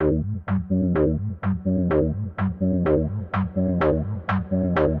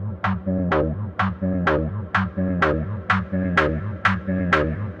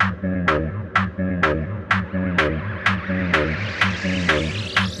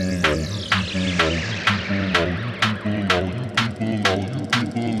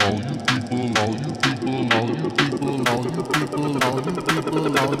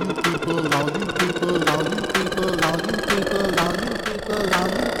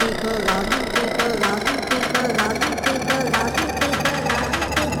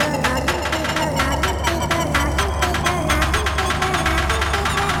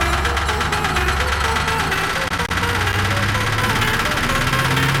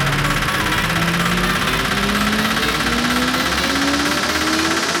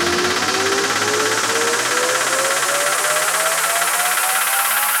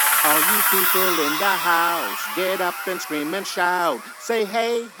People in the house, get up and scream and shout. Say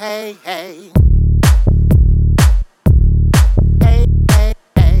hey, hey, hey. Hey, hey,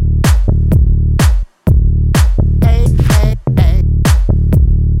 hey. Hey, hey, hey.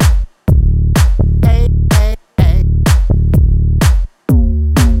 Hey, hey, hey.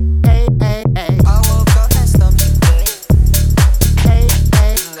 Hey, hey, hey. I woke up and something fake. Hey,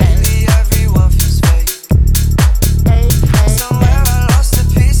 hey, hey. Lately everyone feels fake. Hey, hey. Somewhere I lost a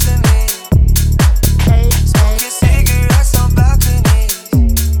piece of me. Smoking cigarettes on balconies.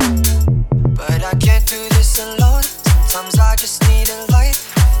 But I can't do this alone. Sometimes I just need a light.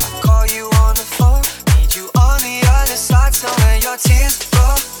 I call you on the phone, need you on the other side. So when your tears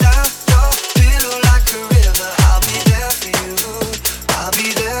roll down your pillow like a river, I'll be there for you. I'll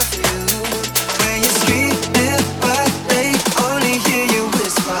be there for you. When you're screaming but they only hear you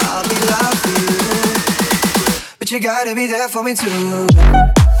whisper, I'll be loud for you. But you gotta be there for me too.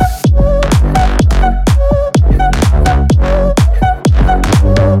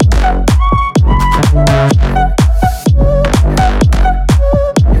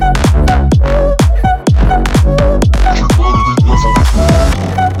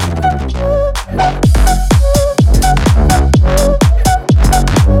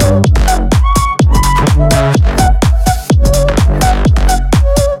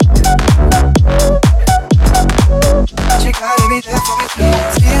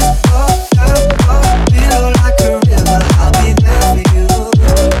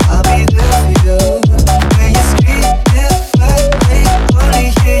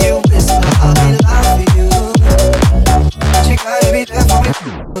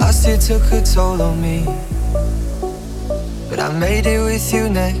 Took a toll on me, but I made it with you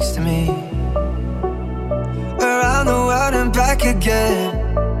next to me. Around the world and back again.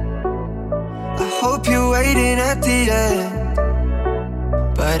 I hope you're waiting at the end.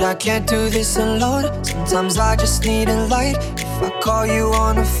 But I can't do this alone. Sometimes I just need a light. If I call you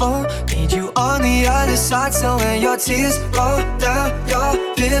on the phone, need you on the other side. So when your tears roll down your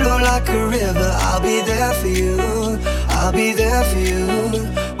pillow like a river, I'll be there for you. I'll be there for you.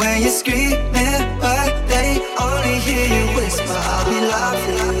 When you're screaming but they only hear you whisper, I'll be loud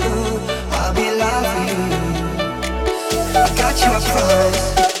for you. I'll be loud for you. I got you, I promise.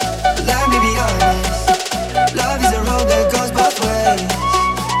 Let me be honest. Love is a road that goes both ways.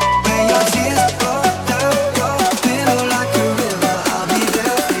 When your tears roll down your pillow like a river, I'll be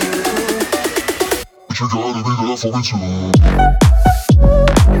there for you. But you gotta be there for me too.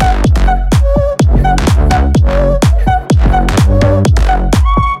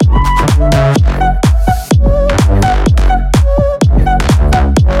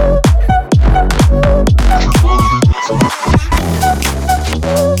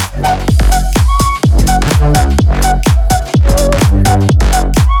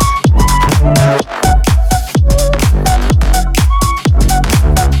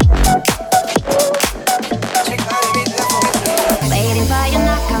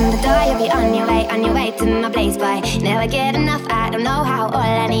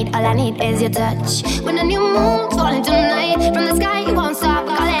 Is your touch. When a new moon's falling tonight from the sky, you won't stop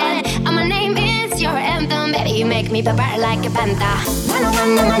calling. And my name is your anthem, baby. You make me prepare like a panther. When I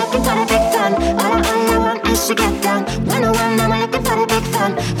want, I'm looking for the big fun. All I want is to get down. When I want, I'm looking for the big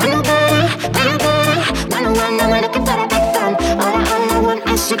fun. When I when I want, I'm looking for the big fun. All I want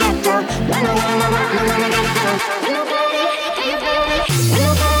is to get down. When I want, I'm gonna get down. When nobody, when you body, when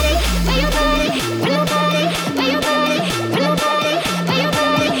nobody, when you body, when nobody, when you body, when nobody,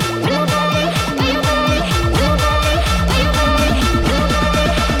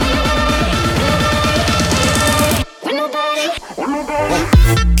 when you body.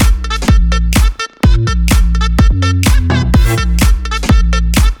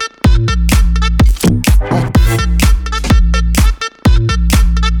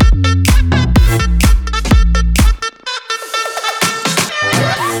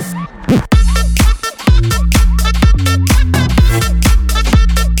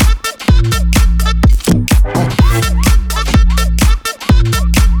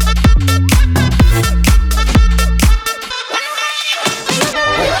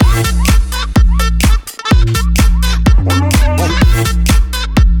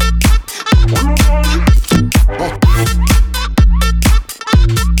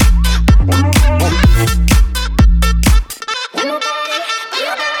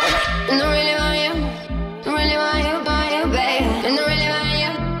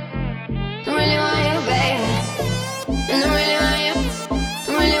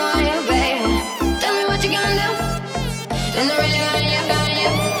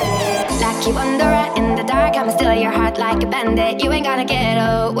 you wander in the dark, I'ma steal your heart like a bandit. You ain't gonna get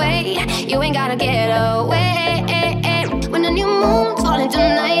away, you ain't gonna get away. When a new moon's falling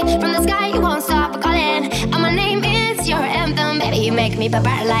tonight, from the sky you won't stop calling. And my name is your anthem, baby, you make me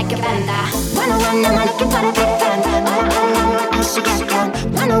prepare like a panda. 101, I'm looking for a big fan. I should get gone.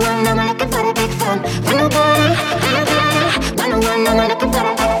 101, I'm looking for a big fan. 101, I'm looking for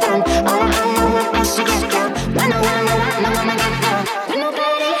a big fan. I should get gone. 101, I wanna get down. With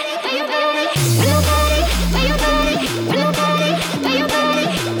nobody, where you body, with nobody, where you body, with nobody, where you body,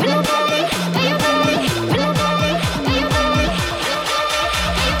 with nobody, where you body, with nobody, where you body,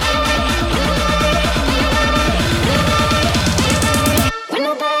 with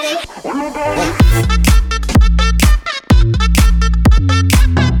nobody, with nobody.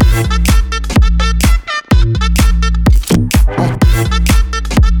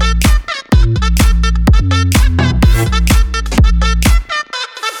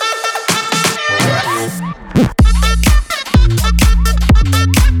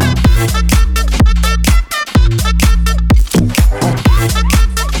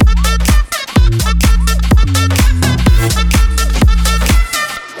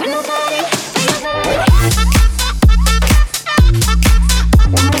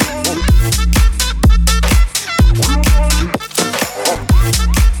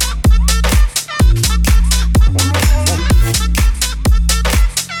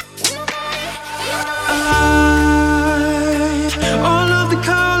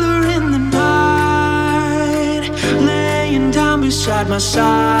 My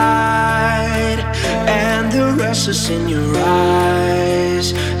side, and the restless in your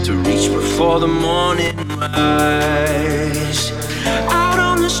eyes, to reach before the morning rise. Out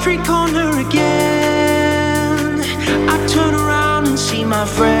on the street corner again, I turn around and see my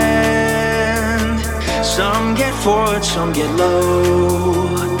friend. Some get forward, some get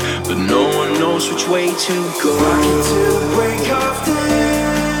low, but no one knows which way to go. Rocking till the break of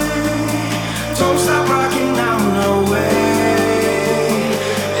day, don't stop rocking now, no way.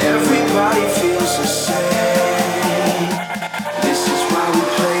 Everybody feels the same. This is why we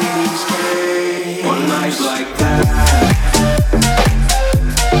play these games. One night like that.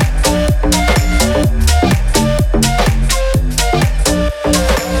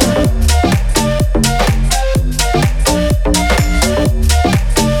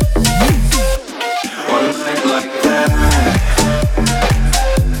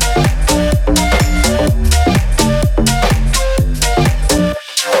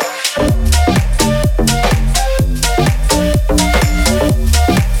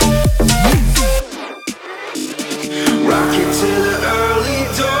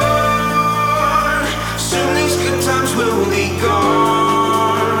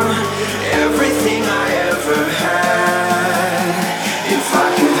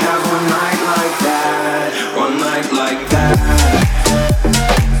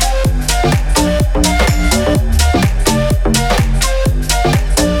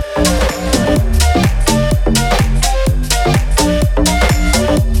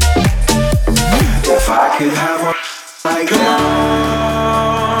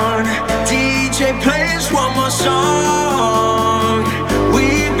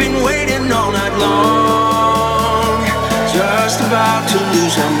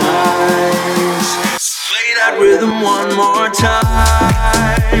 Rhythm one more time.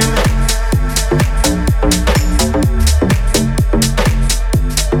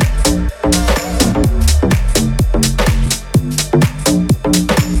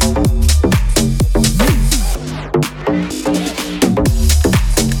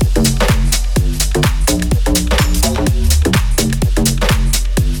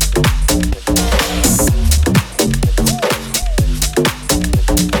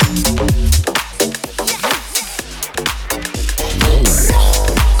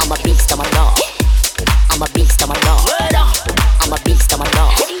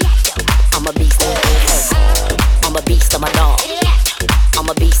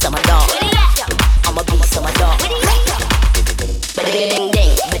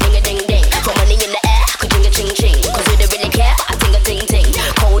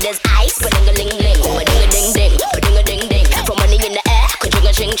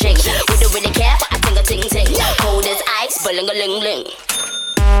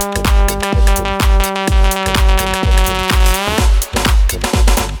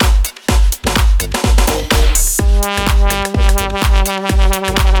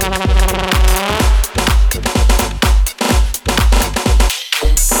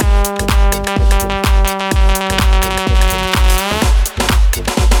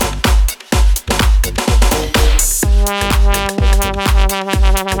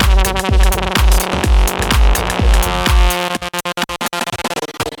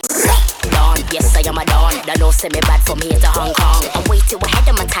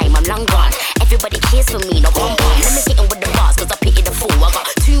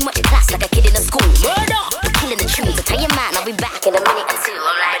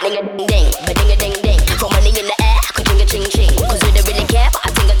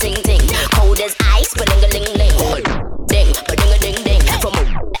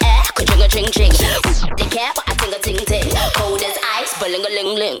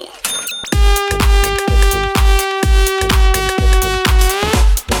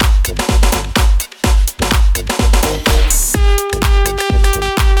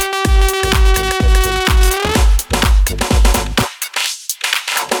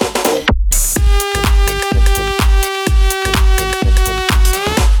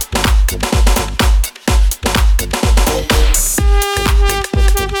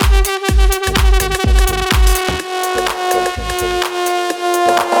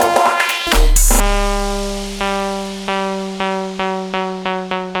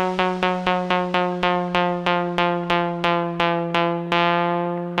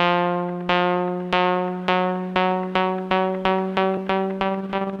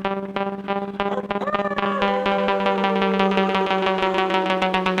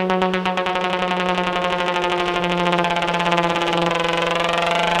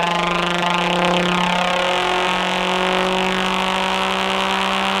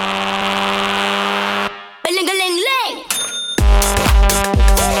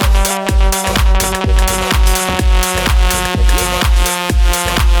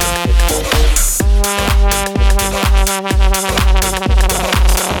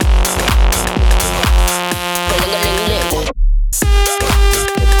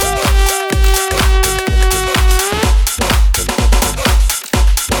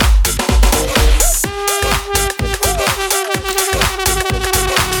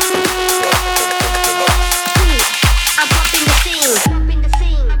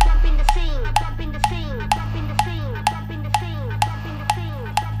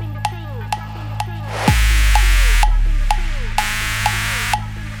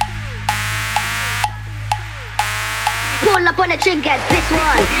 trigger, this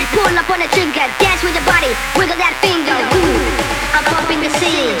one. Pull up on the trigger, dance with your body, wiggle that finger. Ooh, I'm pumping the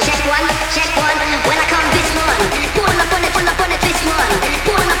scene. Check one, when I come this one. Pull up on it, this one.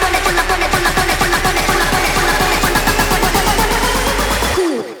 Pull up on it, pull up on it, pull up on it, pull up on it, pull up on it, pull up on it, pull up on it.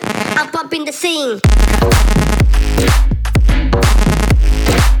 Ooh, I'm pumping the scene.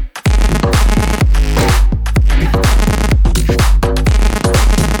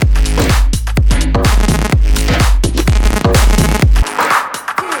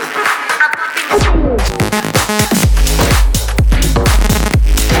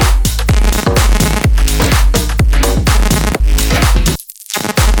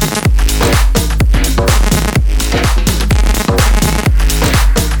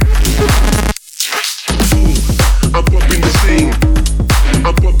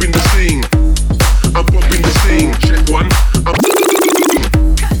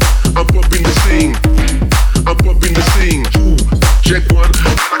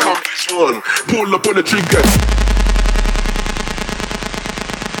 Pull up on the trigger.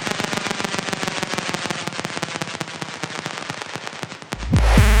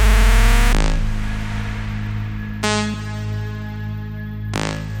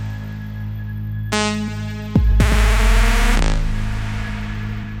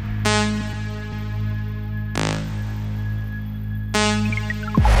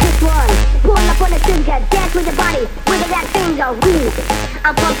 Pull up on the trigger, dance with your body, wiggle that finger. Ooh,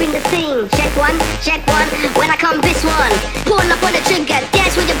 I'm pumping the scene. Check one, when I come this one. Pull up on the trigger,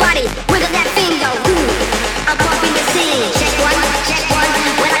 dance with your body, wiggle that finger. Ooh, I'm pumping the scene. Check one,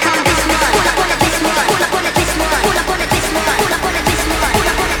 when I come this one. Pull up on it this one, pull up on it this one, pull up on it this one, pull up on it this one,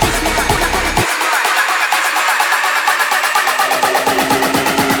 pull up on it this one, pull up on it this one.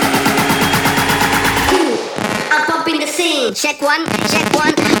 Ooh, I'm pumping the scene. Check one,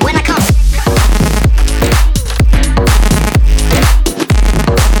 when I come.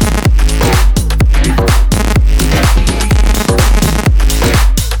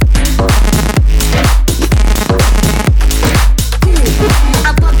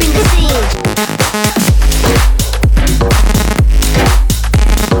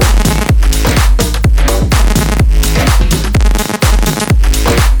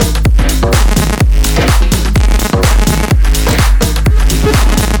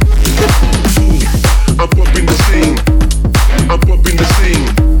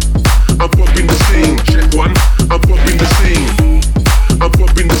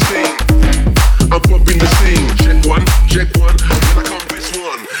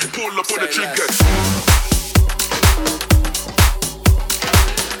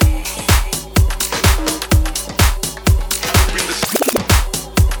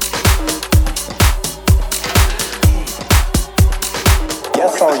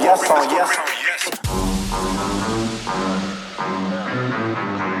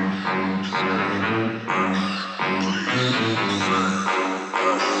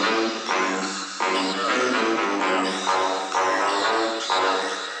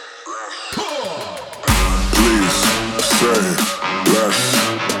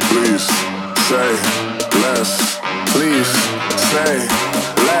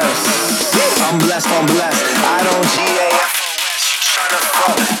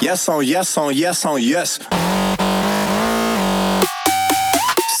 Yes on yes.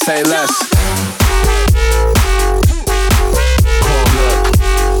 Say less.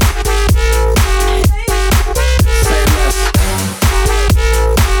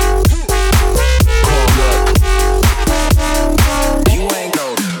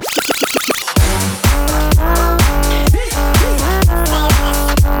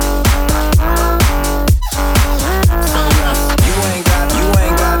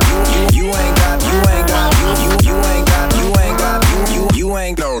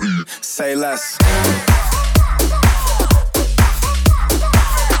 Say less.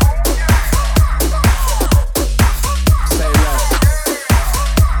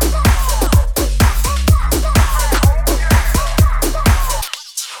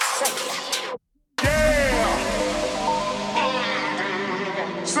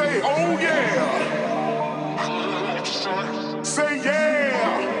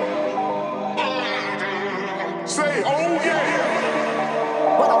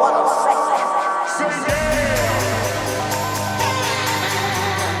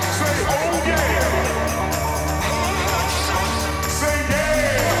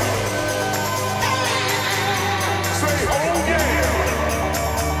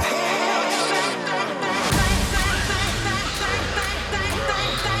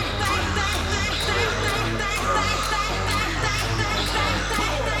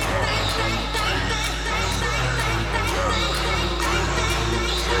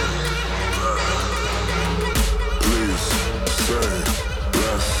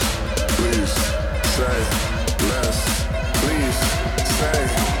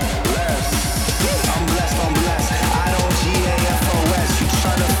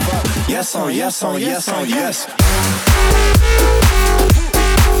 yes on yes on yes on yes.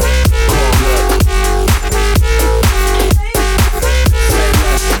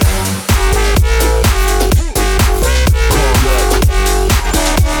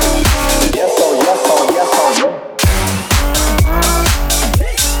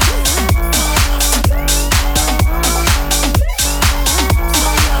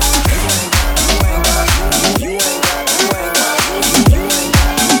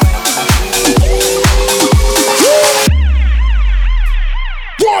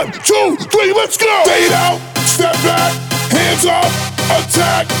 One, two, three, let's go! Fade out, step back, hands up,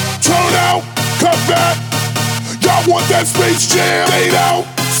 attack, turn out, cut back. Y'all want that Space Jam? Fade out,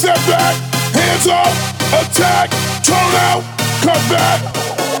 step back, hands up, attack, turn out, cut back.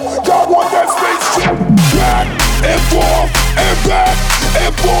 Y'all want that Space Jam? Back and forth and back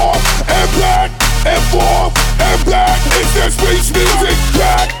and forth and back and forth and back. It's that space music.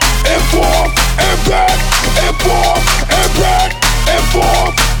 Back and forth and back and forth and back and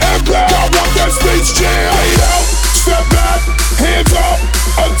forth and back. Y'all want that Space Jam? Fade out, step back, hands up,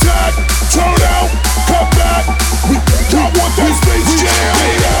 attack, turn out, cut back. Y'all want that Space Jam?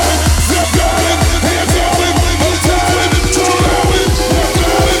 Fade out, step back, hands up, attack, turn out, cut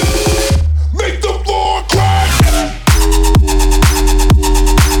back. Make the floor crack.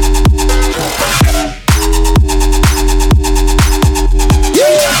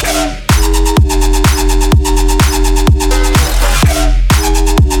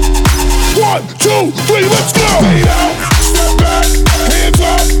 One, two, three, let's go! Fade out, step back, hands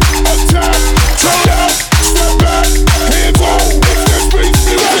up, attack, turn out, step back, hands up, it's that space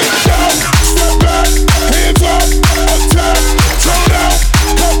music. Fade out, step back, hands up, attack, turn out,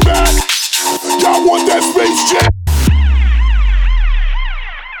 cut back. Y'all want that Space Jam?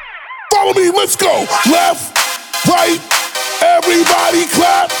 Follow me, let's go! Left, right, everybody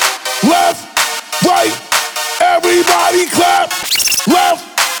clap. Left, right, everybody clap. Left,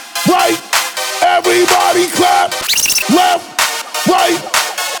 right, everybody clap. Left, right.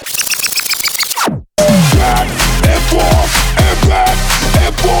 Back and forth and back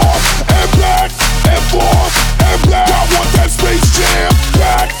and forth and back and forth and back. I want that Space Jam.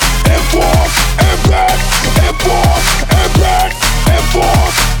 Back and forth and back and forth and back and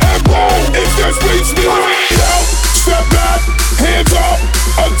forth and back. It's that space music. Out, step back, hands up,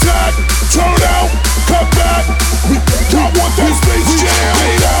 attack, turn out, cut back. I want that Space Jam.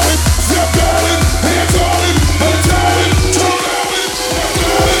 Fade out, step back, hands up, attack, turn out.